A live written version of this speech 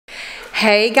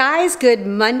Hey guys, good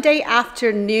Monday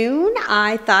afternoon.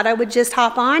 I thought I would just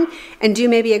hop on and do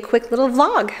maybe a quick little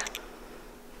vlog.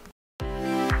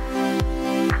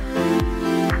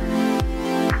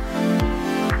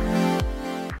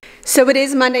 So it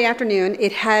is Monday afternoon.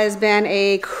 It has been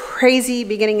a crazy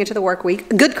beginning into the work week.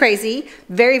 Good crazy,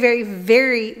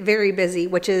 very busy,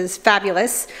 which is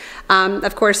fabulous.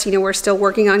 Of course, you know, we're still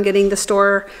working on getting the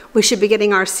store. We should be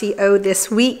getting our CO this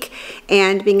week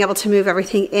and being able to move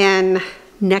everything in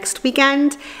next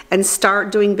weekend and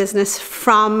start doing business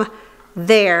from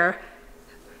there.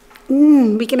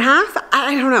 Week and a half?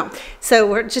 I don't know. So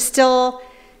we're just still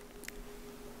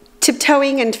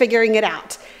tiptoeing and figuring it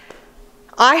out.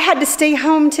 I had to stay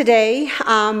home today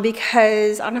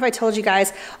because, I don't know if I told you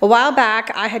guys, a while back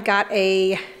I had got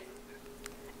a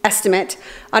estimate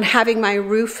on having my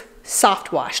roof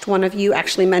soft washed. One of you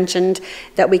actually mentioned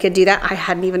that we could do that. I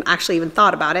hadn't even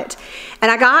thought about it. And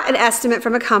I got an estimate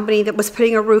from a company that was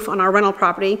putting a roof on our rental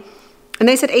property, and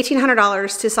they said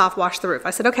 $1,800 to soft wash the roof. I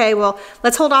said, okay, well,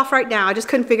 let's hold off right now. I just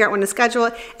couldn't figure out when to schedule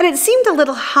it, and it seemed a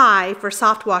little high for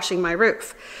soft washing my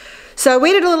roof. So I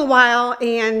waited a little while,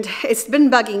 and it's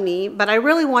been bugging me, but I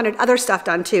really wanted other stuff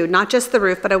done too, not just the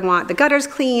roof, but I want the gutters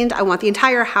cleaned, I want the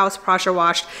entire house pressure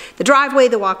washed, the driveway,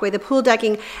 the walkway, the pool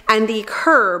decking, and the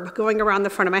curb going around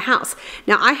the front of my house.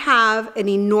 Now I have an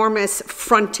enormous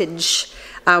frontage.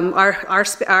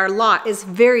 Our lot is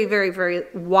very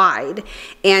wide,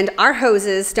 and our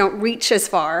hoses don't reach as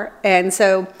far, and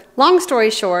so long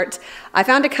story short, I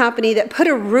found a company that put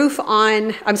a roof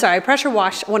on, I pressure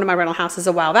washed one of my rental houses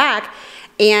a while back,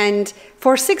 and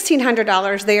for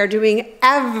 $1,600 they are doing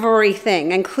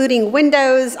everything, including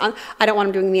windows. I don't want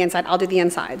them doing the inside, I'll do the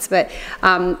insides, but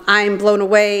I'm blown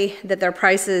away that their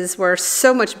prices were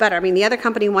so much better. I mean, the other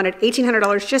company wanted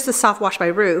 $1,800 just to soft wash my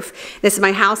roof. This is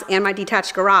my house and my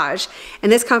detached garage,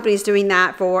 and this company is doing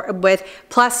that with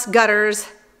plus gutters,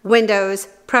 windows,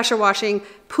 pressure washing,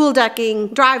 pool decking,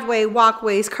 driveway,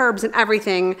 walkways, curbs, and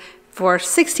everything for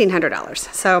 $1,600.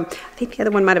 So I think the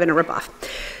other one might have been a ripoff.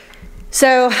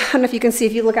 So I don't know if you can see,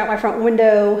 if you look out my front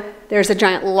window, there's a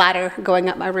giant ladder going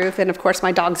up my roof, and of course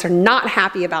my dogs are not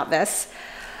happy about this.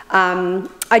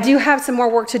 I do have some more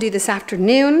work to do this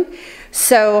afternoon,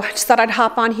 so I just thought I'd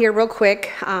hop on here real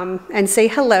quick and say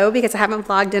hello because I haven't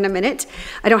vlogged in a minute.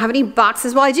 I don't have any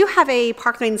boxes. Well, I do have a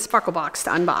Parklane Sparkle Box to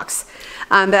unbox,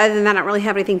 but other than that, I don't really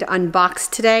have anything to unbox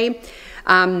today.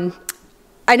 I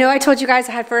know I told you guys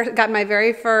I had gotten my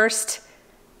very first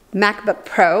MacBook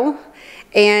Pro,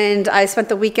 and I spent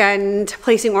the weekend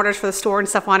placing orders for the store and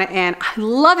stuff on it, and I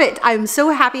love it. I'm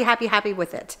so happy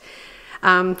with it. You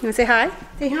want to say hi?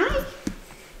 Say hi.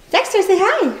 Dexter, say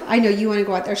hi. I know you want to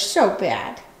go out there so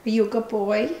bad. Are you a good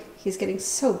boy? He's getting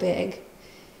so big.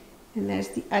 And there's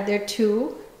the other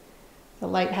two. The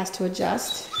light has to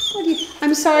adjust.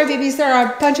 I'm sorry, babies. There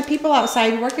are a bunch of people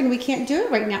outside working. We can't do it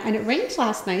right now. And it rained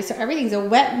last night, so everything's a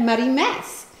wet, muddy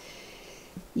mess.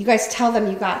 You guys tell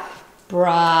them you got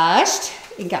brushed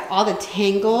and got all the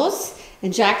tangles.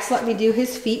 And Jack's let me do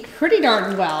his feet pretty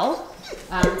darn well.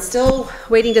 I'm still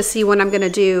waiting to see when I'm going to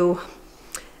do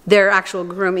their actual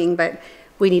grooming, but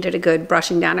we needed a good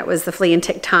brushing down. It was the flea and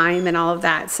tick time and all of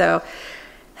that. So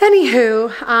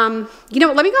anywho, you know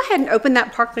what, let me go ahead and open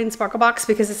that Parklane Sparkle Box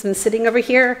because it's been sitting over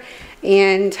here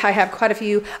and I have quite a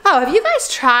few. Oh, have you guys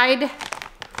tried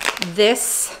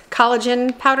this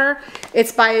collagen powder?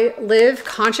 It's by Live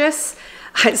Conscious.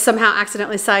 I somehow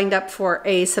accidentally signed up for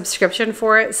a subscription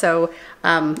for it, so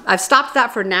I've stopped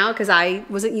that for now because I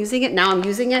wasn't using it. Now I'm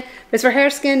using it. It's for hair,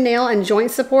 skin, nail, and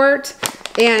joint support,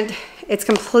 and it's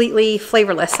completely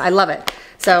flavorless. I love it.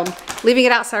 So leaving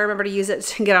it out so I remember to use it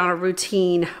to get on a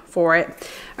routine for it.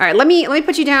 All right, let me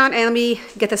put you down and let me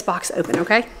get this box open,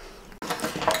 okay?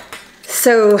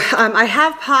 So I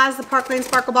have paused the Parklane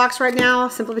Sparkle Box right now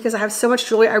simply because I have so much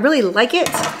jewelry. I really like it,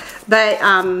 but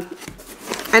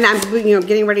and I'm, you know,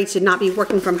 getting ready to not be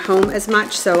working from home as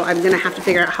much, so I'm gonna have to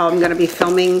figure out how I'm gonna be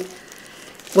filming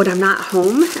when I'm not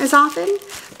home as often.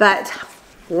 But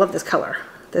I love this color,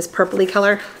 this purpley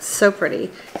color, so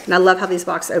pretty. And I love how these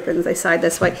boxes open. They side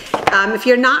this way. If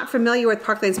you're not familiar with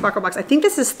Parklane Sparkle Box, I think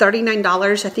this is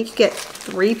 $39. I think you get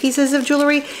 3 pieces of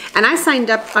jewelry. And I signed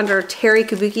up under Terry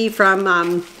Kabuki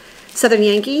from Southern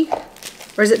Yankee.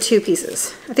 Or is it 2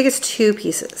 pieces? I think it's 2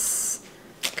 pieces.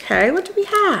 Okay, what do we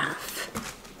have?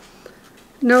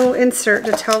 No insert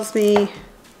that tells me,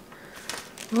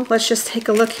 well, let's just take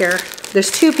a look here. There's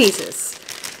 2 pieces.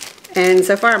 And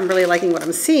so far I'm really liking what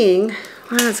I'm seeing.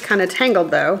 Wow, it's kind of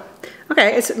tangled though.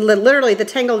 Okay, it's literally the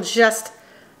tangle just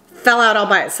fell out all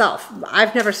by itself.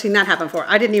 I've never seen that happen before.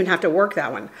 I didn't even have to work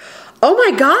that one. Oh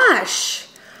my gosh,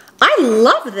 I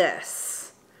love this.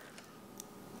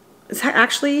 Is that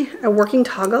actually a working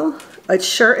toggle? It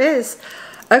sure is.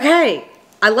 Okay,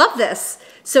 I love this.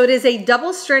 So it is a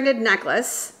double-stranded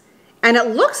necklace, and it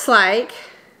looks like,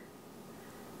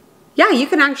 yeah, you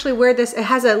can actually wear this. It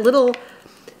has a little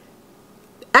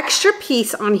extra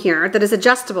piece on here that is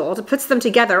adjustable that puts them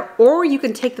together, or you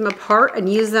can take them apart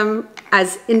and use them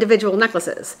as individual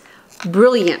necklaces.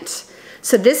 Brilliant.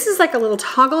 So this is like a little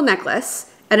toggle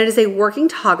necklace, and it is a working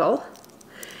toggle.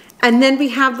 And then we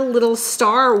have the little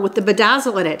star with the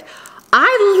bedazzle in it.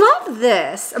 I love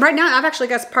this. Right now, I've actually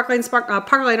got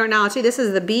Parklane right now too. This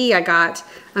is the B I got.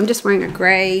 I'm just wearing a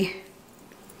gray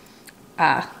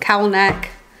cowl neck,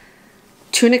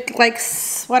 tunic-like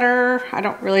sweater. I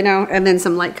don't really know. And then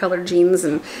some light colored jeans.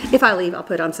 And if I leave, I'll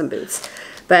put on some boots.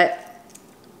 But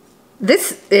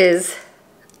this is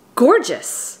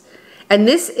gorgeous. And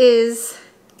this is,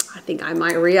 I think I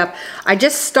might re-up. I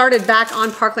just started back on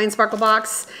Parklane Sparkle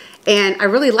Box, and I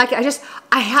really like it.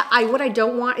 What I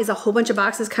don't want is a whole bunch of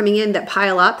boxes coming in that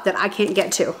pile up that I can't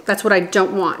get to. That's what I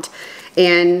don't want.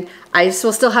 And I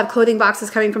will still have clothing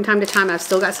boxes coming from time to time. I've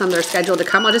still got some that are scheduled to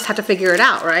come. I'll just have to figure it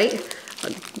out, right?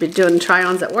 I'll be doing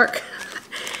try-ons at work.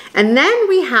 And then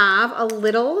we have a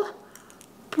little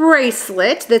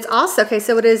bracelet that's also, okay,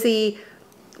 so it is the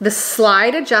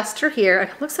slide adjuster here.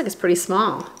 It looks like it's pretty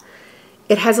small.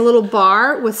 It has a little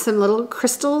bar with some little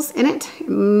crystals in it.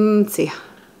 Let's see.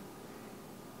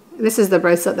 This is the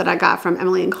bracelet that I got from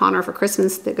Emily and Connor for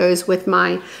Christmas that goes with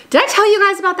my, did I tell you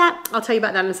guys about that? I'll tell you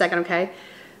about that in a second, okay?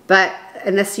 But,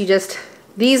 and this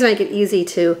these make it easy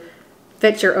to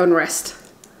fit your own wrist.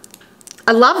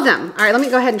 I love them. All right, let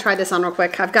me go ahead and try this on real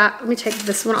quick. Let me take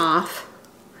this one off.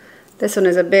 This one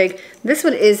is this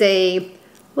one is a,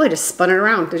 well, I just spun it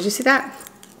around. Did you see that?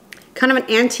 Kind of an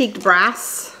antiqued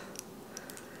brass.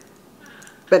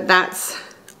 But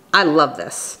I love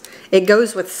this. It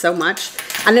goes with so much.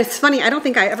 And it's funny, I don't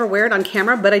think I ever wear it on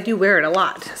camera, but I do wear it a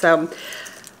lot. So,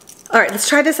 all right, let's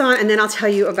try this on, and then I'll tell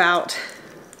you about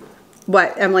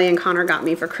what Emily and Connor got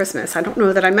me for Christmas. I don't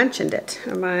know that I mentioned it.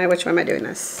 Which way am I doing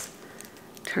this?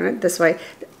 Turn it this way.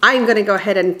 I'm gonna go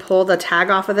ahead and pull the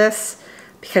tag off of this,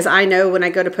 because I know when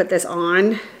I go to put this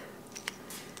on,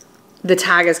 the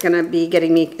tag is gonna be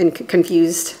getting me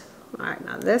confused. All right,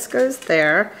 now this goes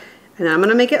there. And I'm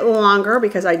gonna make it longer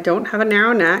because I don't have a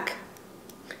narrow neck.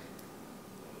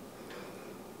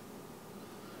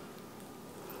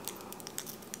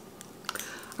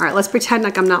 All right, let's pretend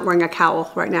like I'm not wearing a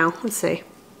cowl right now. Let's see.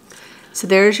 So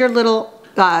there's your little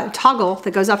toggle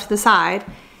that goes up to the side,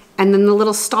 and then the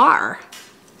little star.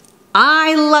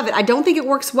 I love it. I don't think it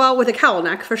works well with a cowl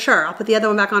neck for sure. I'll put the other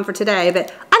one back on for today,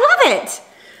 but I love it.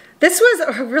 This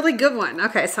was a really good one.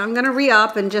 Okay, so I'm gonna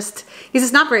re-up and because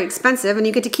it's not very expensive and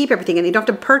you get to keep everything and you don't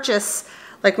have to purchase,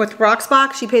 like with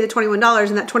Box, you pay the $21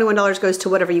 and that $21 goes to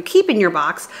whatever you keep in your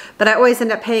box, but I always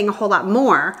end up paying a whole lot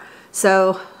more.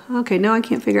 So, okay, now I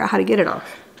can't figure out how to get it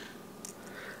off.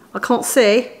 I can't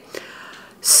see.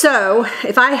 So,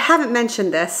 if I haven't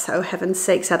mentioned this, oh heaven's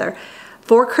sakes, Heather,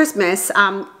 for Christmas,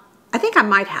 I think I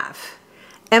might have.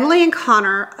 Emily and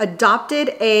Connor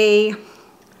adopted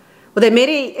they made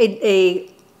a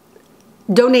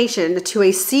donation to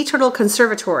a sea turtle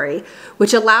conservatory,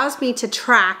 which allows me to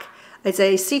track. It's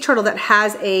a sea turtle that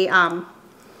has a,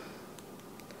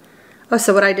 oh,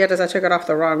 so what I did is I took it off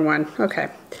the wrong one. Okay.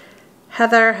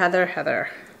 Heather.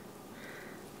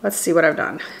 Let's see what I've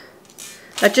done.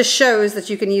 That just shows that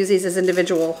you can use these as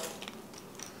individual.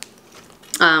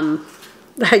 I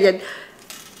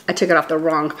took it off the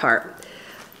wrong part.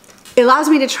 It allows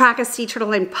me to track a sea turtle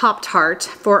named Pop-Tart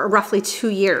for roughly 2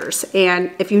 years.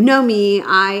 And if you know me,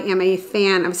 I am a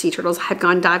fan of sea turtles. I've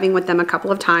gone diving with them a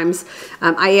couple of times.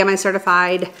 I am a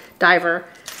certified diver.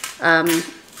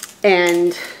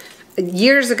 And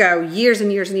years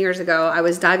and years ago, I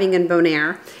was diving in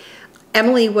Bonaire.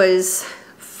 Emily was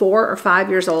 4 or 5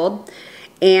 years old.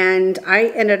 And I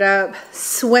ended up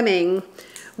swimming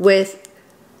with,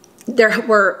 there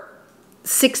were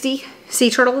 60 sea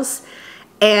turtles.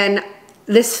 And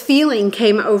this feeling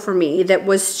came over me that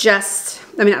was just,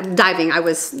 I mean, diving, I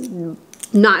was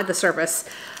not at the surface,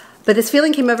 but this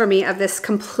feeling came over me of this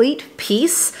complete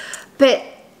peace, but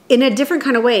in a different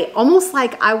kind of way, almost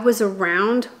like I was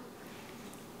around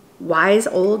wise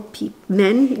old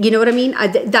men, you know what I mean?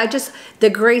 The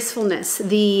gracefulness,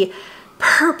 the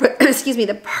purpose,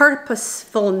 the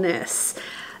purposefulness,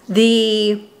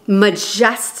 the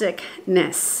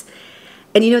majesticness.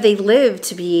 And you know, they live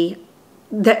to be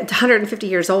 150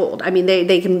 years old. I mean,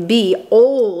 they can be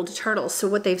old turtles. So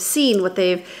what they've seen, what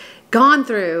they've gone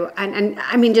through, and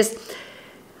I mean, just,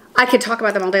 I could talk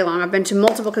about them all day long. I've been to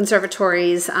multiple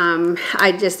conservatories.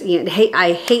 I just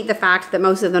hate the fact that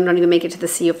most of them don't even make it to the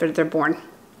sea after they're born.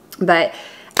 But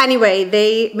anyway,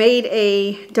 they made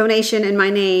a donation in my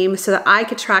name so that I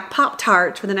could track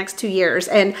Pop-Tarts for the next 2 years.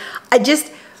 And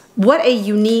what a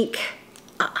unique,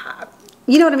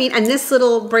 you know what I mean? And this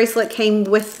little bracelet came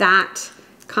with that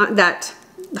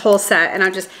whole set,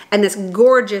 and this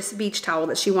gorgeous beach towel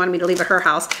that she wanted me to leave at her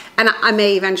house. And I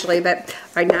may eventually, but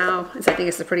right now, I think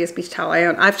it's the prettiest beach towel I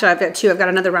own. I've got two. I've got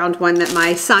another round one that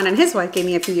my son and his wife gave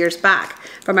me a few years back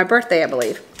for my birthday, I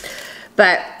believe.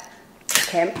 But,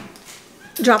 okay,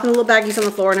 I'm dropping little baggies on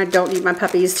the floor, and I don't need my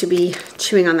puppies to be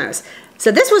chewing on those.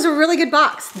 So this was a really good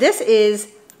box. This is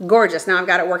gorgeous. Now I've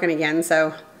got it working again,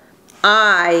 so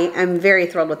I am very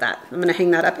thrilled with that. I'm gonna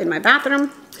hang that up in my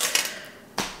bathroom.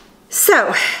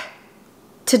 So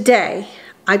today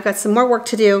I've got some more work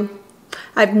to do.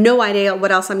 I have no idea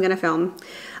what else I'm gonna film.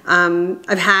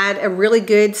 I've had a really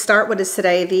good start. What is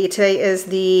today? Today is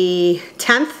the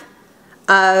 10th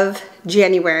of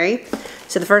January.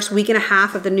 So the first week and a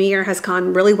half of the new year has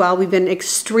gone really well. We've been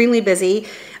extremely busy.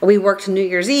 We worked New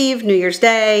Year's Eve, New Year's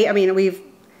Day. I mean,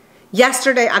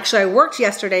 yesterday, actually I worked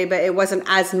yesterday, but it wasn't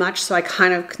as much, so I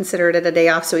kind of considered it a day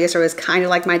off. So yesterday was kind of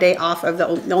like my day off of the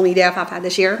only day off I've had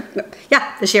this year.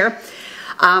 Yeah, this year.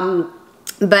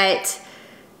 But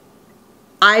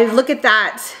I look at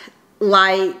that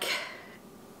like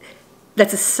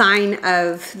that's a sign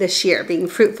of this year being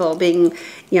fruitful, being,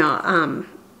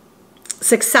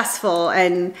 successful,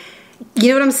 and you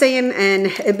know what I'm saying?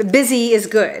 And busy is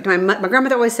good. My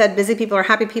grandmother always said busy people are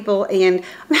happy people, and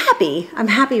I'm happy. I'm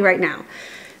happy right now.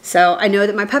 So I know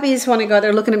that my puppies want to go.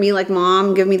 They're looking at me like,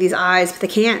 Mom, give me these eyes, but they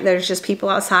can't. There's just people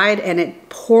outside, and it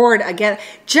poured again.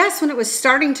 Just when it was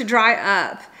starting to dry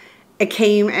up, it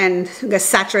came and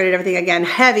saturated everything again.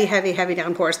 Heavy, heavy, heavy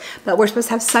downpours. But we're supposed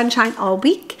to have sunshine all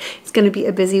week. It's going to be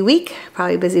a busy week,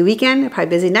 probably a busy weekend, probably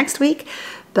busy next week.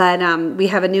 But we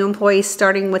have a new employee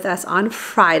starting with us on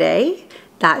Friday.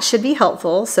 That should be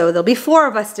helpful. So there'll be 4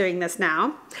 of us doing this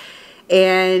now.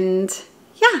 And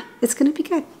yeah, it's going to be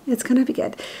good. It's going to be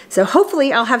good. So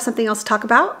hopefully I'll have something else to talk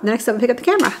about the next time I pick up the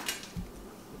camera.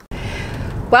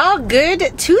 Well,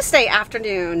 good Tuesday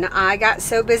afternoon. I got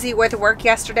so busy with work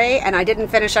yesterday, and I didn't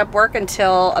finish up work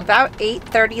until about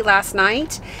 8:30 last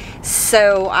night.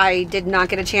 So I did not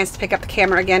get a chance to pick up the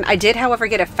camera again. I did, however,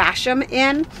 get a Fashom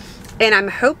in, and I'm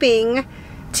hoping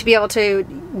to be able to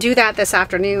do that this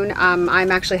afternoon. I'm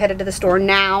actually headed to the store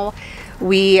now.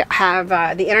 We have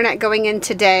the internet going in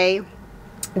today.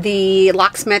 The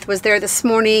locksmith was there this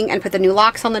morning and put the new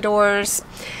locks on the doors.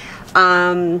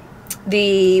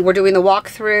 We're doing the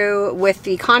walkthrough with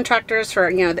the contractors for,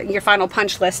 your final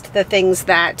punch list, the things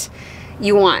that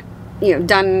you want,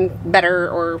 done better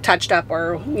or touched up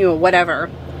or, whatever.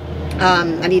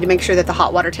 I need to make sure that the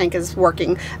hot water tank is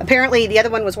working. Apparently the other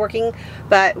one was working,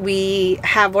 but we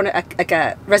have like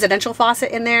a residential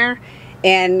faucet in there,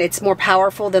 and it's more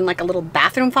powerful than like a little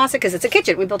bathroom faucet because it's a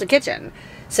kitchen. We built a kitchen.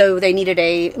 So they needed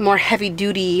a more heavy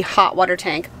duty hot water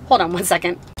tank. Hold on one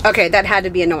second. Okay, that had to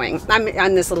be annoying. I'm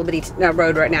on this little bitty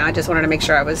road right now. I just wanted to make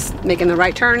sure I was making the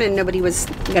right turn and nobody was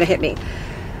gonna hit me.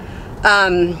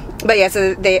 But yeah,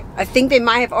 so I think they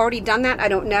might have already done that. I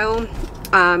don't know.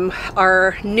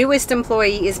 Our newest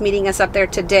employee is meeting us up there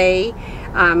today.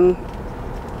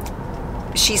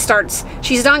 She's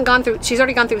already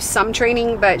gone through some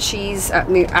training, but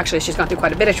actually she's gone through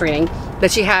quite a bit of training,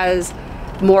 but she has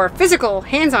more physical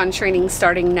hands-on training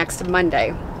starting next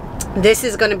Monday. This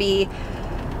is going to be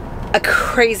a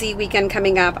crazy weekend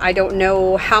coming up. I don't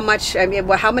know how much, I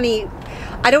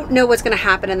don't know what's going to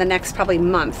happen in the next probably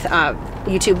month,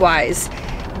 YouTube wise,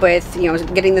 with,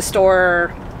 getting the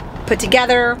store put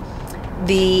together,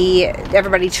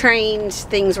 everybody trained,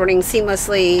 things running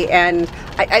seamlessly, and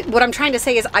what I'm trying to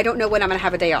say is I don't know when I'm gonna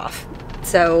have a day off,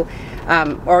 so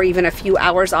or even a few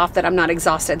hours off that I'm not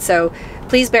exhausted. So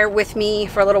please bear with me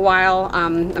for a little while.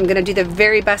 I'm gonna do the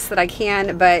very best that I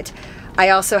can, but I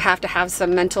also have to have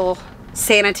some mental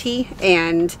sanity,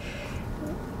 and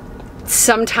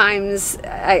sometimes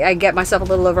I get myself a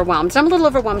little overwhelmed. So I'm a little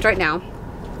overwhelmed right now.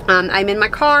 I'm in my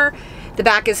car. The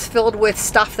back is filled with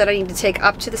stuff that I need to take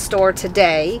up to the store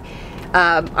today.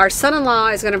 Our son-in-law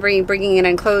is going to be bringing an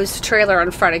enclosed trailer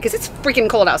on Friday because it's freaking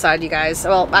cold outside, you guys.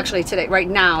 Well, actually today, right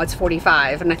now, it's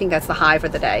 45, and I think that's the high for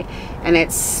the day, and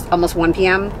it's almost 1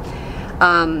 p.m.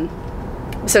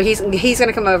 So he's going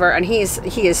to come over, and he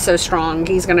is so strong.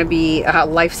 He's going to be a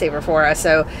lifesaver for us.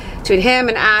 So between him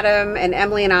and Adam and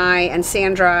Emily and I and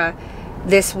Sandra,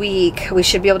 this week we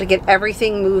should be able to get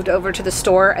everything moved over to the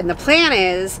store, and the plan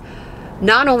is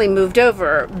not only moved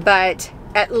over, but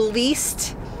at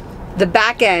least the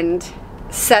back end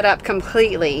set up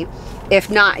completely. If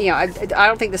not, you know, I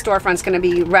don't think the storefront's going to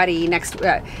be ready next.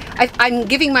 I'm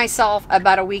giving myself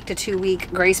about a week to 2 week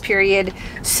grace period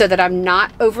so that I'm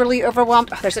not overly overwhelmed.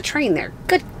 Oh, there's a train there.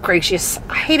 Good gracious.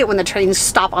 I hate it when the trains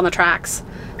stop on the tracks.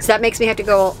 So that makes me have to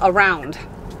go around.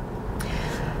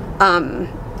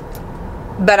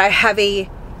 But I have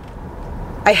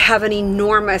an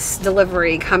enormous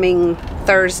delivery coming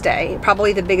Thursday.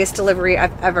 Probably the biggest delivery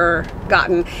I've ever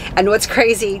gotten. And what's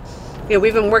crazy, you know,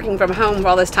 we've been working from home for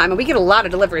all this time, and we get a lot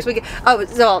of deliveries.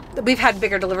 We've had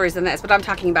bigger deliveries than this, but I'm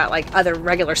talking about like other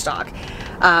regular stock.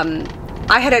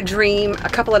 I had a dream a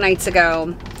couple of nights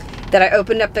ago that I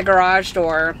opened up the garage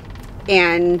door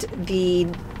and the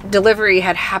delivery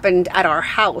had happened at our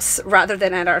house rather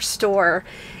than at our store.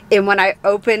 And when I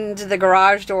opened the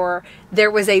garage door,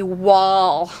 there was a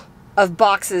wall of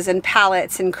boxes and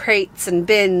pallets and crates and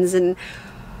bins, and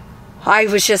I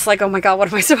was just like, oh my God, what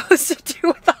am I supposed to do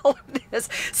with all of this?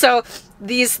 So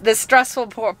the stressful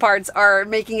parts are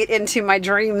making it into my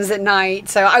dreams at night.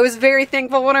 So I was very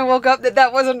thankful when I woke up that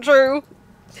that wasn't true.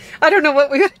 I don't know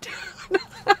what we would do.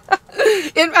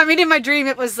 In my dream,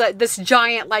 it was this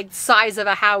giant, like, size of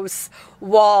a house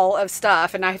wall of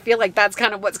stuff. And I feel like that's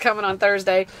kind of what's coming on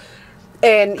Thursday.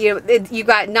 And, you know, you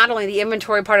got not only the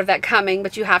inventory part of that coming,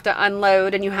 but you have to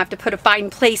unload and you have to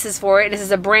find places for it. This is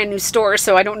a brand new store,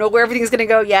 so I don't know where everything's going to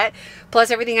go yet.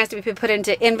 Plus, everything has to be put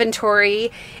into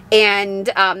inventory, and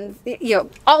you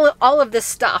know, all of this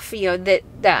stuff, you know,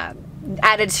 that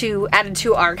added to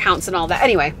our accounts and all that.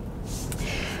 Anyway,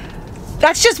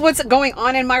 that's just what's going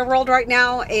on in my world right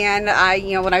now. And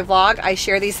you know, when I vlog, I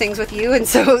share these things with you, and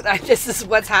so this is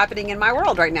what's happening in my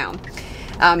world right now.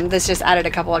 This just added a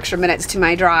couple extra minutes to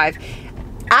my drive.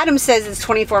 Adam says it's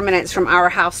 24 minutes from our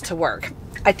house to work.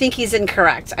 I think he's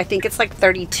incorrect. I think it's like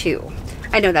 32.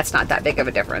 I know that's not that big of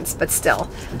a difference, but still.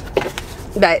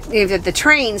 But you know, the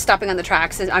train stopping on the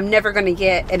tracks, is, I'm never going to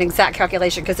get an exact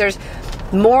calculation because there's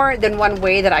more than one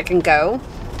way that I can go.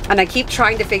 And I keep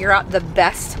trying to figure out the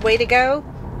best way to go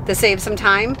to save some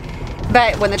time.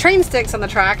 But when the train sticks on the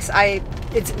tracks,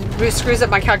 it screws up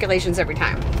my calculations every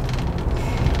time.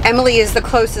 Emily is the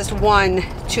closest one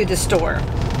to the store.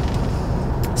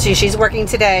 So she's working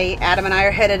today. Adam and I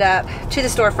are headed up to the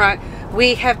storefront.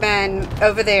 We have been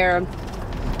over there.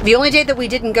 The only day that we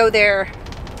didn't go there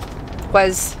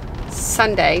was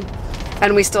Sunday,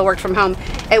 and we still worked from home.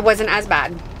 It wasn't as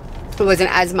bad. It wasn't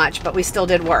as much, but we still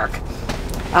did work.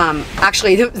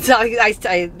 Actually,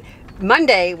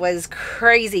 Monday was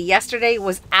crazy. Yesterday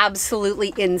was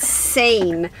absolutely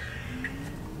insane.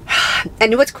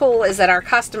 And what's cool is that our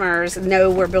customers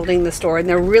know we're building the store, and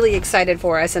they're really excited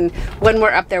for us. And when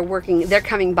we're up there working, they're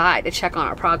coming by to check on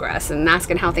our progress and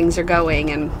asking how things are going.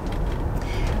 And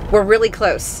we're really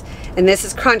close. And this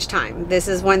is crunch time. This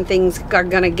is when things are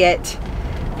going to get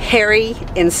hairy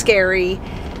and scary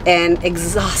and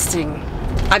exhausting.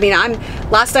 I mean,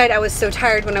 last night I was so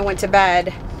tired when I went to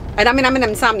bed. And I mean, I'm an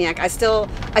insomniac. I still,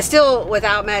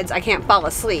 without meds, I can't fall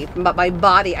asleep. But my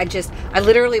body, I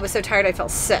literally was so tired I felt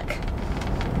sick.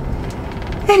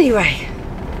 Anyway,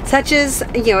 such as,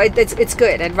 you know, it's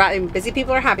good. Busy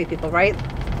people are happy people, right?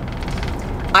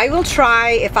 I will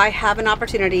try, if I have an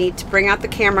opportunity, to bring out the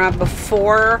camera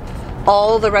before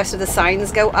all the rest of the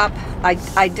signs go up. I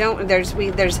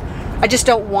just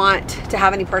don't want to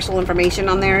have any personal information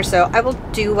on there. So I will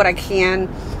do what I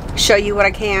can, show you what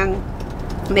I can.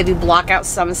 Maybe block out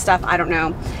some stuff, I don't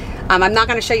know. I'm not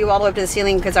going to show you all the way up to the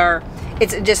ceiling because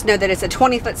just know that it's a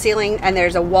 20-foot ceiling, and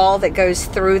there's a wall that goes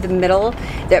through the middle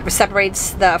that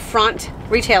separates the front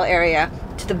retail area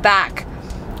to the back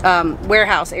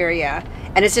warehouse area,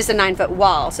 and it's just a 9-foot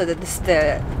wall, so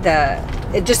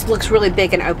that it just looks really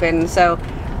big and open. So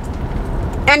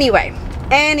anyway,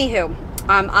 anywho,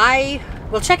 I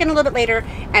will check in a little bit later,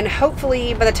 and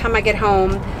hopefully by the time I get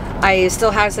home, I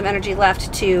still have some energy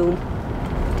left to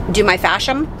do my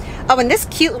Fashom. Oh, and this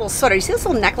cute little sweater, you see this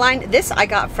little neckline? This I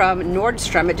got from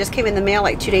Nordstrom. It just came in the mail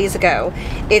like 2 days ago.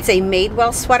 It's a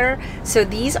Madewell sweater. So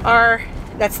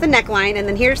that's the neckline, and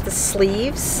then here's the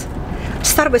sleeves. I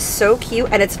just thought it was so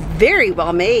cute, and it's very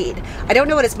well made. I don't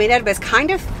know what it's made out of, but it's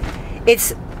kind of,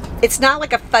 it's not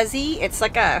like a fuzzy, it's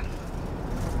like a,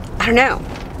 I don't know.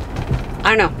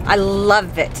 I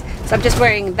love it. So I'm just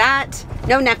wearing that.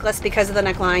 No necklace because of the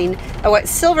neckline. I went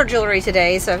silver jewelry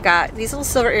today, so I've got these little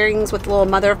silver earrings with a little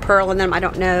mother of pearl in them. I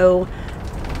don't know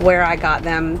where I got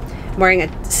them. I'm wearing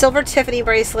a silver Tiffany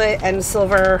bracelet and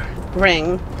silver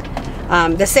ring.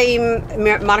 The same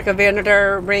Monica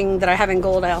Vanader ring that I have in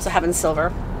gold, I also have in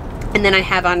silver. And then I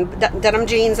have on denim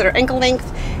jeans that are ankle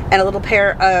length, and a little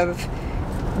pair of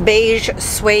beige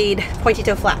suede pointy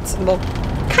toe flats. And we'll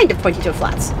kind of pointy toe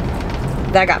flats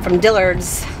that I got from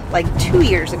Dillard's like 2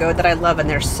 years ago that I love, and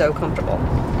they're so comfortable.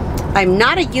 I'm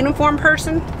not a uniform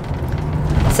person,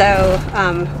 so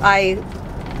I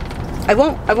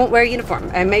won't wear a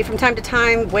uniform. I may from time to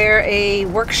time wear a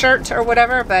work shirt or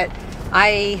whatever, but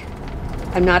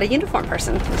I'm not a uniform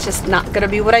person. It's just not gonna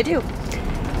be what I do.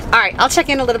 All right, I'll check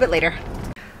in a little bit later.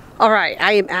 All right,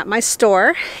 I am at my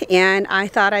store, and I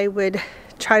thought I would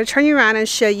try to turn you around and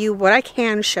show you what I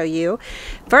can show you.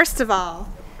 First of all,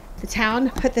 the town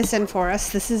put this in for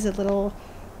us. This is a little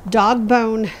dog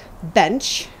bone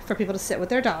bench for people to sit with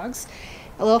their dogs,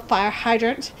 a little fire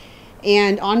hydrant,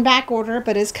 and on back order,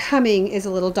 but is coming, is a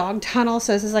little dog tunnel.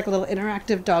 So this is like a little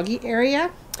interactive doggy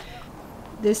area.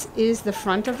 This is the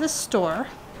front of the store.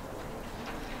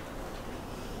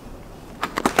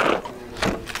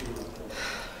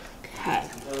 Okay, I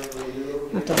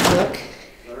have to look.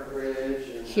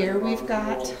 Here we've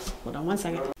got, hold on one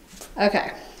second.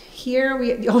 Okay, here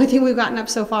the only thing we've gotten up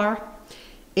so far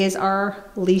is our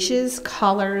leashes,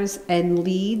 collars, and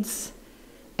leads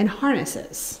and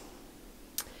harnesses.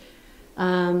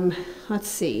 Let's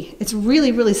see. It's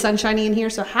really, really sunshiny in here,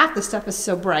 so half the stuff is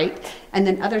so bright, and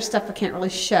then other stuff I can't really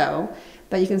show,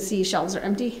 but you can see shelves are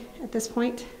empty at this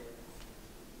point.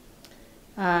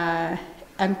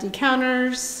 Empty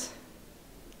counters,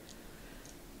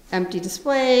 empty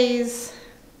displays,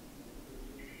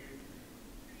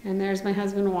 and there's my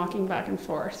husband walking back and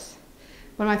forth.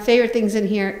 One of my favorite things in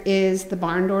here is the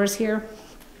barn doors here.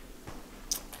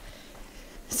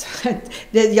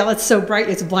 Y'all, it's so bright,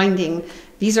 it's blinding.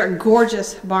 These are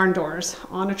gorgeous barn doors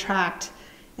on a tract,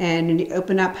 and when you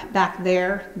open up back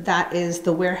there, that is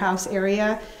the warehouse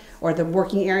area or the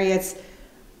working area. It's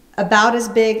about as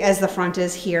big as the front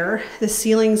is here. The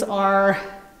ceilings are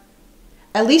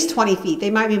at least 20 feet. They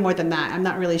might be more than that. I'm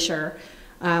not really sure.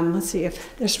 Let's see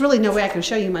if there's really no way I can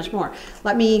show you much more.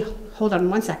 Let me, hold on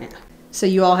one second. So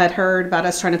you all had heard about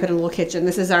us trying to put in a little kitchen.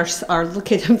 This is our little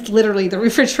kitchen. Literally, the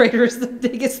refrigerator is the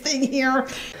biggest thing here.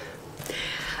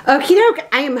 Okie doke,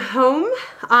 I am home.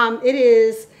 It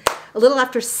is a little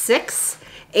after 6,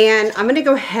 and I'm gonna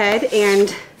go ahead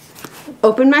and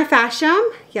open my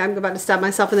Fashom. Yeah, I'm about to stab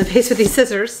myself in the face with these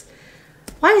scissors.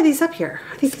 Why are these up here?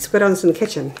 I think these go down in the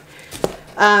kitchen.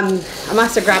 I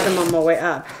must have grabbed them on my way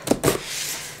up.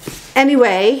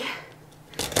 Anyway,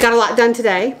 got a lot done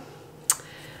today.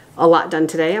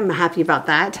 I'm happy about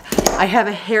that. I have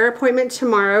a hair appointment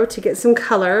tomorrow to get some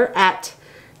color at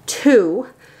 2.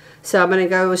 So I'm gonna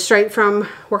go straight from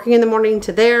working in the morning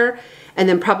to there, and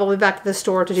then probably back to the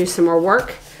store to do some more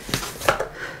work.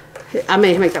 I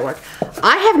may make that work.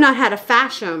 I have not had a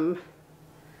Fashom.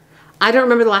 I don't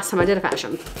remember the last time I did a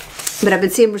Fashom, but I've been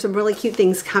seeing some really cute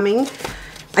things coming.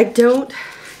 I don't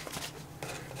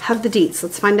have the deets.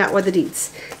 Let's find out what the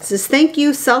deets. It says, thank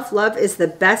you, self-love is the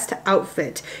best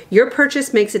outfit. Your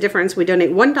purchase makes a difference. We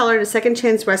donate $1 to Second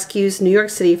Chance Rescues New York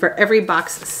City for every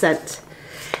box sent.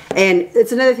 And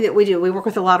it's another thing that we do. We work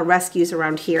with a lot of rescues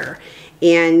around here.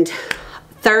 And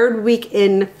third week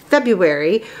in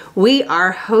February, we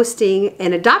are hosting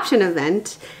an adoption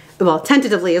event. Well,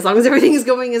 tentatively, as long as everything is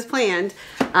going as planned.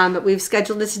 But we've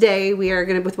scheduled it today. We are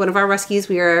gonna, with one of our rescues,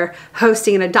 we are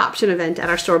hosting an adoption event at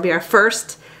our store. It'll be our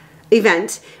first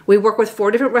event. We work with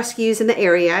 4 different rescues in the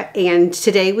area, and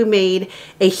today we made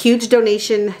a huge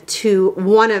donation to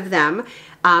one of them.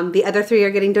 The other 3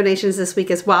 are getting donations this week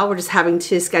as well. We're just having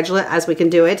to schedule it as we can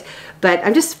do it. But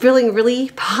I'm just feeling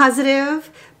really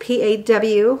positive,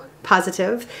 P-A-W,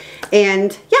 positive.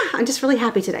 And yeah, I'm just really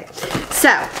happy today.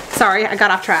 So, sorry, I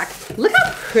got off track. Look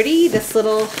how pretty this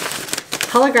little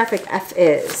holographic F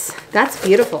is. That's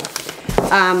beautiful.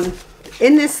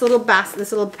 In this little basket,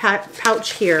 this little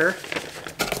pouch here,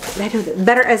 I know that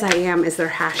Better As I Am is their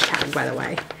hashtag, by the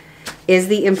way, is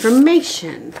the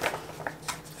information.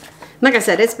 Like I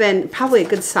said, it's been probably a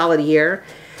good solid year.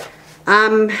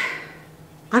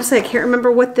 Honestly, I can't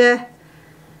remember what the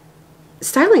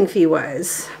styling fee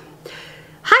was.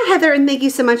 Hi Heather, and thank you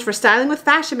so much for styling with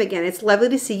Fashom again. It's lovely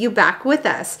to see you back with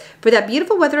us. For that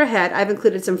beautiful weather ahead, I've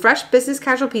included some fresh business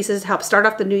casual pieces to help start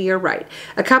off the new year right.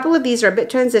 A couple of these are a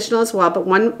bit transitional as well, but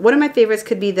one of my favorites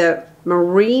could be the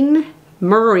marine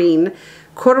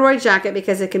corduroy jacket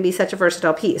because it can be such a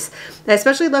versatile piece. I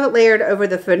especially love it layered over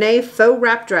the Fauné faux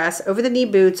wrap dress, over the knee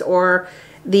boots, or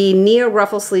the Neo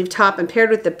ruffle sleeve top, and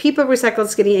paired with the Peepo recycled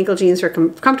skinny ankle jeans for a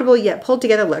comfortable yet pulled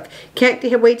together look.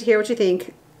 Can't wait to hear what you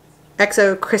think.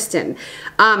 XO Kristen.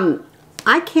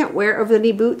 I can't wear over the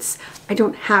knee boots. I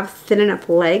don't have thin enough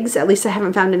legs. At least I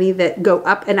haven't found any that go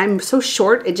up, and I'm so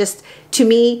short, it just, to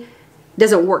me,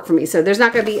 doesn't work for me. So there's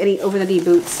not going to be any over the knee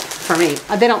boots for me.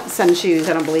 They don't send shoes,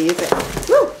 I don't believe. But,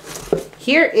 woo!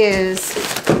 Here is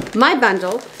my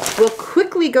bundle. We'll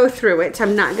quickly go through it.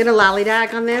 I'm not gonna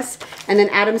lollygag on this. And then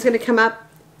Adam's gonna come up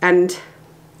and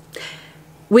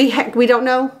we don't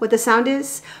know what the sound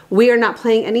is. We are not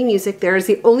playing any music. There is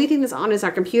the only thing that's on is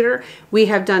our computer. We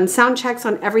have done sound checks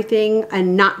on everything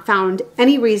and not found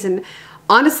any reason.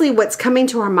 Honestly, what's coming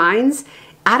to our minds,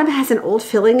 Adam has an old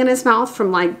filling in his mouth from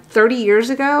like 30 years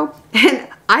ago. And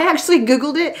I actually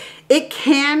Googled it. It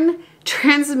can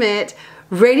transmit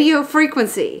radio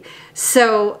frequency.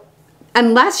 So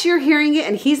unless you're hearing it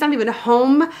and he's not even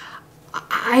home,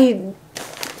 I'm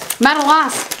at a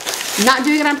loss. Not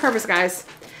doing it on purpose, guys.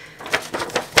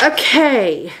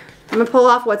 Okay, I'm gonna pull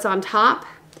off what's on top.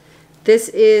 This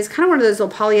is kind of one of those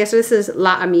little polyester. This is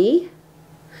La Amie.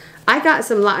 I got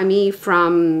some La Amie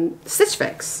from Stitch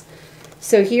Fix.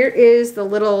 So here is the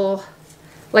little,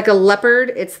 like a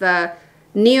leopard. It's the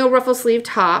Neo ruffle sleeve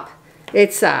top.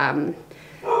 It's 15%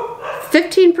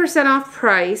 off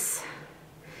price.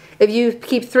 If you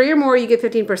keep 3 or more, you get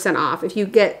 15% off. If you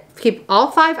keep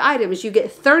all 5 items, you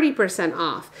get 30%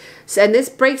 off. So, and this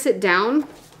breaks it down.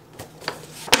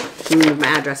 Let me move my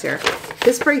address here.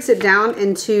 This breaks it down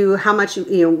into how much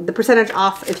the percentage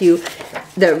off.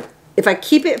 If I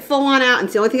keep it full on out, and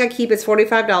it's the only thing I keep is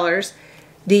 $45.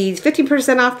 The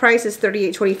 15% off price is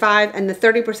 $38.25, and the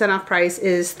 30% off price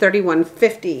is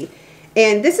 $31.50.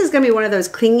 And this is going to be one of those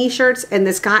clingy shirts, and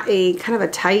it's got a kind of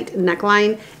a tight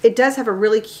neckline. It does have a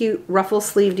really cute ruffle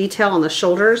sleeve detail on the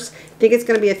shoulders. I think it's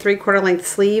going to be a 3/4 length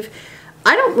sleeve.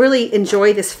 I don't really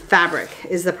enjoy this fabric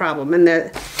is the problem.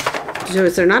 And so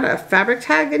is there not a fabric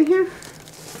tag in here?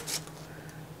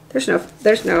 There's no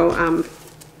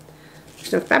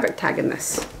fabric tag in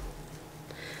this.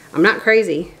 I'm not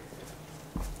crazy.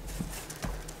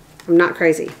 I'm not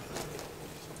crazy.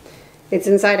 It's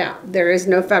inside out. There is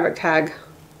no fabric tag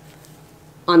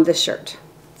on this shirt.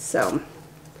 So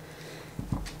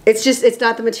it's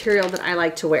not the material that I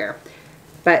like to wear.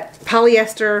 But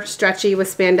polyester, stretchy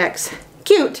with spandex,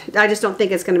 cute. I just don't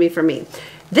think it's going to be for me.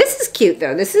 This is cute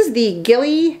though. This is the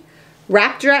Gilly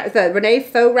wrap dress, the Renee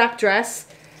faux wrap dress.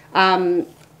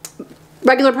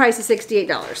 Regular price is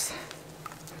 $68.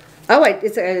 Oh,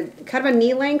 it's a kind of a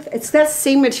knee length. It's that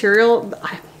same material.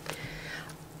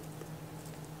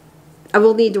 I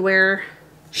will need to wear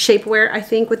shapewear, I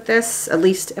think, with this, at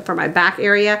least for my back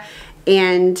area.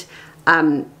 And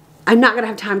I'm not going to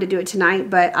have time to do it tonight,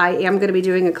 but I am going to be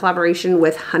doing a collaboration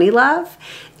with Honeylove.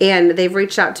 And they've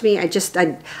reached out to me.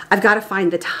 I've got to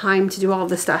find the time to do all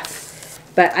this stuff.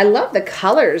 But I love the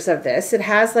colors of this. It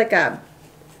has like a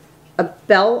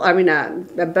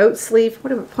boat sleeve.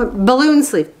 Balloon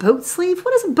sleeve. Boat sleeve?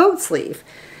 What is a boat sleeve?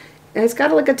 And it's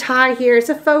got like a tie here. It's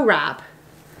a faux wrap.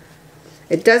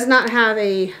 It does not have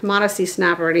a modesty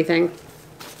snap or anything.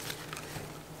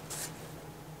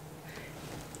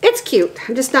 It's cute.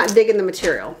 I'm just not digging the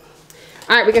material.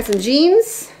 All right, we got some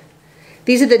jeans.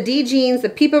 These are the D jeans, the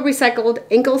Peepo recycled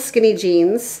ankle skinny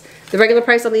jeans. The regular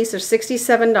price on these are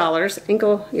 $67.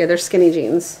 Ankle, yeah, they're skinny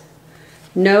jeans.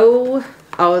 No,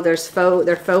 oh, they're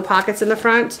faux pockets in the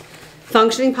front,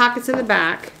 functioning pockets in the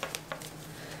back.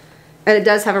 And it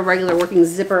does have a regular working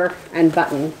zipper and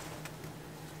button.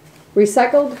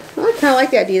 Recycled. Well, I kind of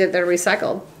like the idea that they're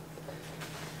recycled.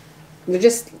 They're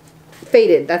just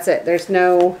faded. That's it. There's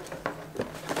no,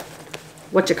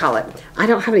 what you call it. I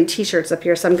don't have any t-shirts up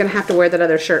here, so I'm going to have to wear that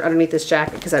other shirt underneath this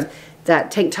jacket because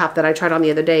that tank top that I tried on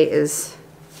the other day is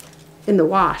in the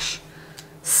wash.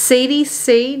 Sadie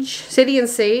and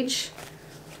Sage.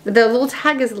 The little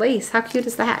tag is lace. How cute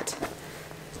is that?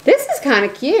 This is kind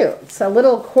of cute. It's a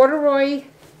little corduroy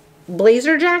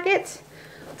blazer jacket.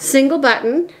 Single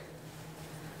button.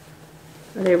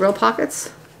 Are they real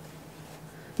pockets?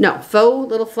 No, faux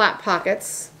little flat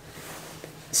pockets.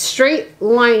 Straight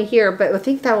line here, but I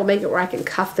think that will make it where I can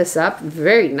cuff this up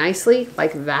very nicely,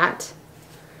 like that.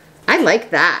 I like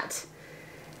that.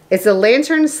 It's the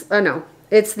Lanterns, oh no,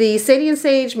 it's the Sadie and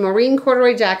Sage Marine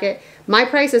Corduroy Jacket. My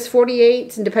price is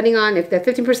 $48, and depending on if the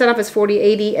 15% off is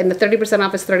 $40.80 and the 30%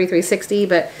 off is $33.60,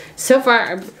 but so far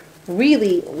I'm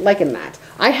really liking that.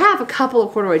 I have a couple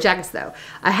of corduroy jackets though.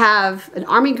 I have an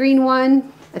army green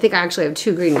one. I think I actually have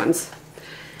 2 green ones.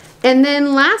 And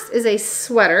then last is a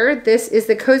sweater. This is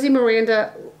the Cozy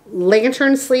Miranda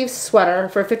lantern sleeve sweater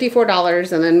for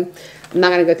 $54. And then I'm not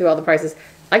going to go through all the prices.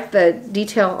 I like the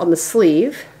detail on the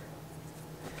sleeve.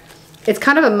 It's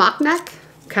kind of a mock neck,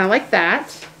 kind of like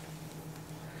that.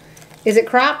 Is it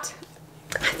cropped?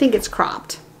 I think it's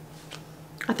cropped.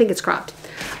 I think it's cropped.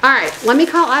 All right, let me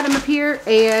call Adam up here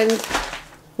and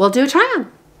we'll do a try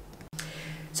on.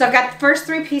 So I've got the first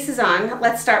 3 pieces on.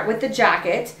 Let's start with the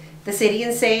jacket. the Sadie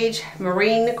and Sage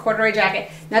marine corduroy jacket.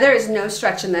 Now there is no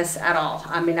stretch in this at all.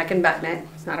 I mean, I can button it,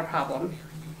 not a problem.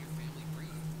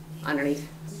 Underneath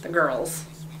the girls.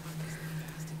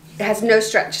 It has no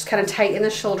stretch, just kind of tight in the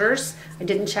shoulders. I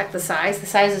didn't check the size. The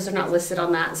sizes are not listed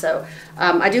on that. So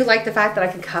I do like the fact that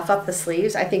I can cuff up the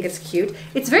sleeves. I think it's cute.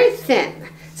 It's very thin.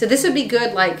 So this would be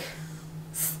good like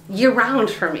year round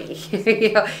for me.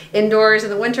 You know, indoors in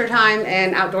the winter time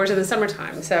and outdoors in the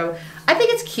summertime. So I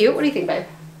think it's cute. What do you think, babe?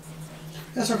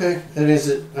 That's okay. And is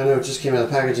it, I know it just came out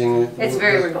of the packaging. It's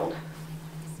very wrinkled.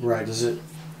 Right. Is it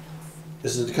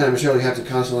the kind of material you have to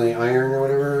constantly iron or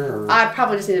whatever? Or? I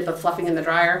probably just need to put fluffing in the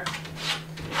dryer.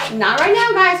 Not right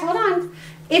now, guys. Hold on.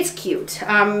 It's cute.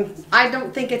 I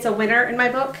don't think it's a winner in my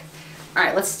book. All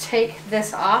right, let's take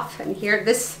this off. And here,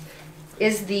 this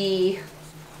is the,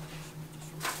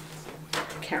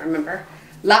 I can't remember,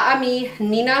 La Amie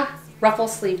Nina ruffle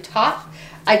sleeve top.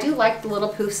 I do like the little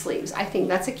poof sleeves. I think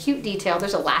that's a cute detail.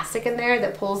 There's elastic in there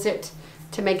that pulls it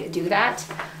to make it do that.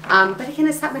 But again,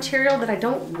 it's that material that I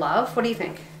don't love. What do you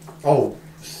think? Oh,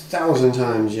 1,000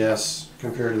 times yes,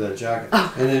 compared to that jacket.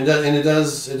 Oh. And it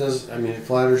does. I mean, it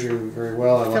flatters you very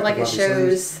well. I feel like it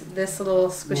shows this little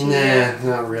squishy. Nah,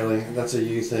 not really. That's a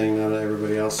you thing, not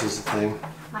everybody else's thing.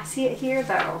 I see it here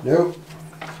though. Nope.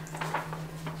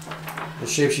 It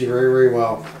shapes you very, very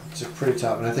well. It's a pretty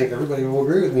top, and I think everybody will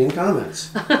agree with me in the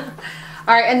comments.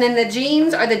 All right, and then the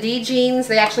jeans are the D jeans.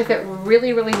 They actually fit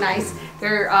really, really nice.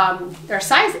 They're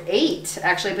size 8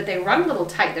 actually, but they run a little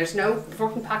tight. There's no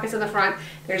working pockets in the front.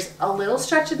 There's a little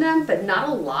stretch in them, but not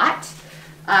a lot.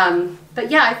 But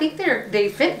yeah, I think they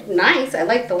fit nice. I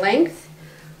like the length.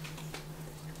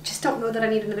 Just don't know that I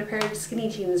need another pair of skinny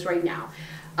jeans right now.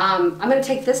 I'm gonna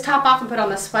take this top off and put on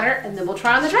the sweater, and then we'll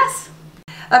try on the dress.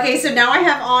 Okay, so now I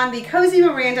have on the Cozy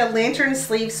Miranda lantern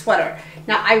sleeve sweater.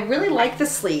 Now I really like the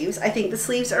sleeves. I think the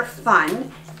sleeves are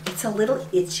fun. It's a little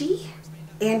itchy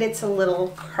and it's a little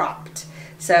cropped.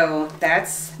 So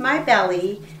that's my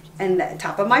belly and the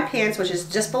top of my pants, which is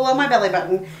just below my belly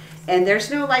button. And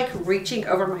there's no like reaching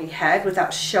over my head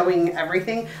without showing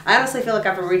everything. I honestly feel like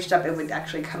if I reached up, it would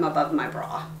actually come above my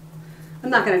bra. I'm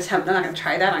not gonna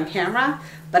try that on camera,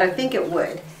 but I think it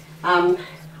would.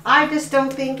 I just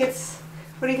don't think it's,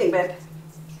 what do you think, babe?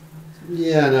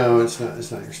 Yeah, no, it's not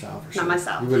your style for sure. Not my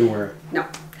style. You wouldn't wear it. No. All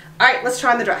right, let's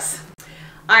try on the dress.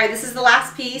 All right, this is the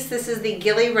last piece. This is the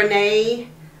Gilly Renee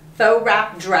faux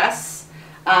wrap dress.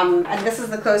 And this is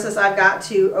the closest I've got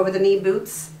to over the knee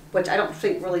boots, which I don't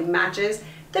think really matches.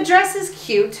 The dress is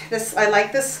cute. I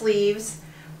like the sleeves.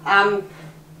 I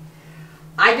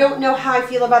don't know how I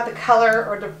feel about the color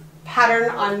or the pattern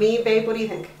on me, babe. What do you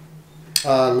think?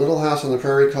 Little House on the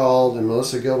Prairie called, and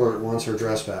Melissa Gilbert wants her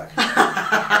dress back.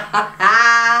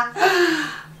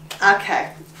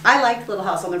 Okay, I like Little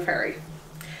House on the Prairie.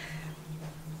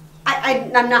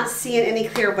 I'm not seeing any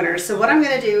clear winners, so what I'm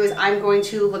going to do is I'm going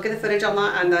to look at the footage on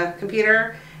the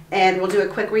computer, and we'll do a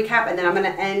quick recap, and then I'm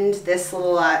going to end this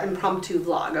little impromptu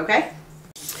vlog, okay?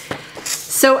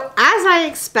 So as I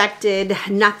expected,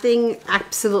 nothing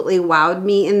absolutely wowed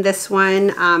me in this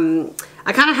one.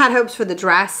 I kind of had hopes for the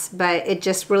dress, but it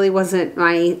just really wasn't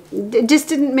it just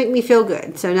didn't make me feel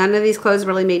good. So none of these clothes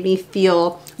really made me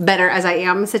feel better as I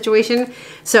am situation.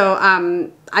 So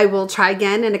I will try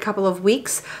again in a couple of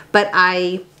weeks, but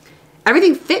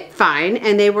everything fit fine,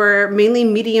 and they were mainly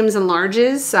mediums and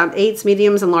larges, 8s,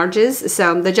 mediums and larges.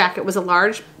 So the jacket was a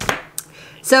large.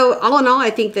 So all in all, I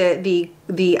think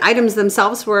the items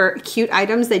themselves were cute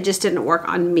items. They just didn't work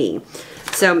on me.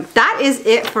 So that is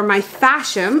it for my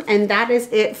Fashom, and that is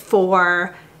it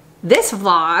for this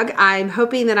vlog. I'm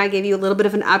hoping that I gave you a little bit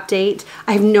of an update.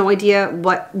 I have no idea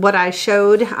what I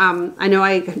showed. I know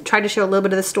I tried to show a little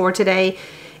bit of the store today.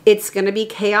 It's going to be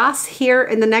chaos here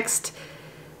in the next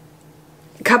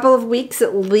couple of weeks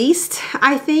at least,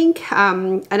 I think.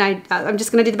 And I'm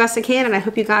just going to do the best I can, and I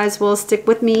hope you guys will stick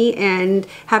with me and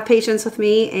have patience with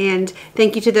me. And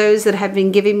thank you to those that have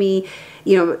been giving me,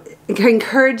 you know,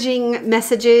 encouraging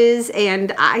messages,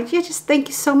 and just thank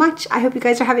you so much. I hope you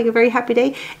guys are having a very happy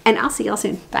day, and I'll see y'all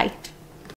soon. Bye.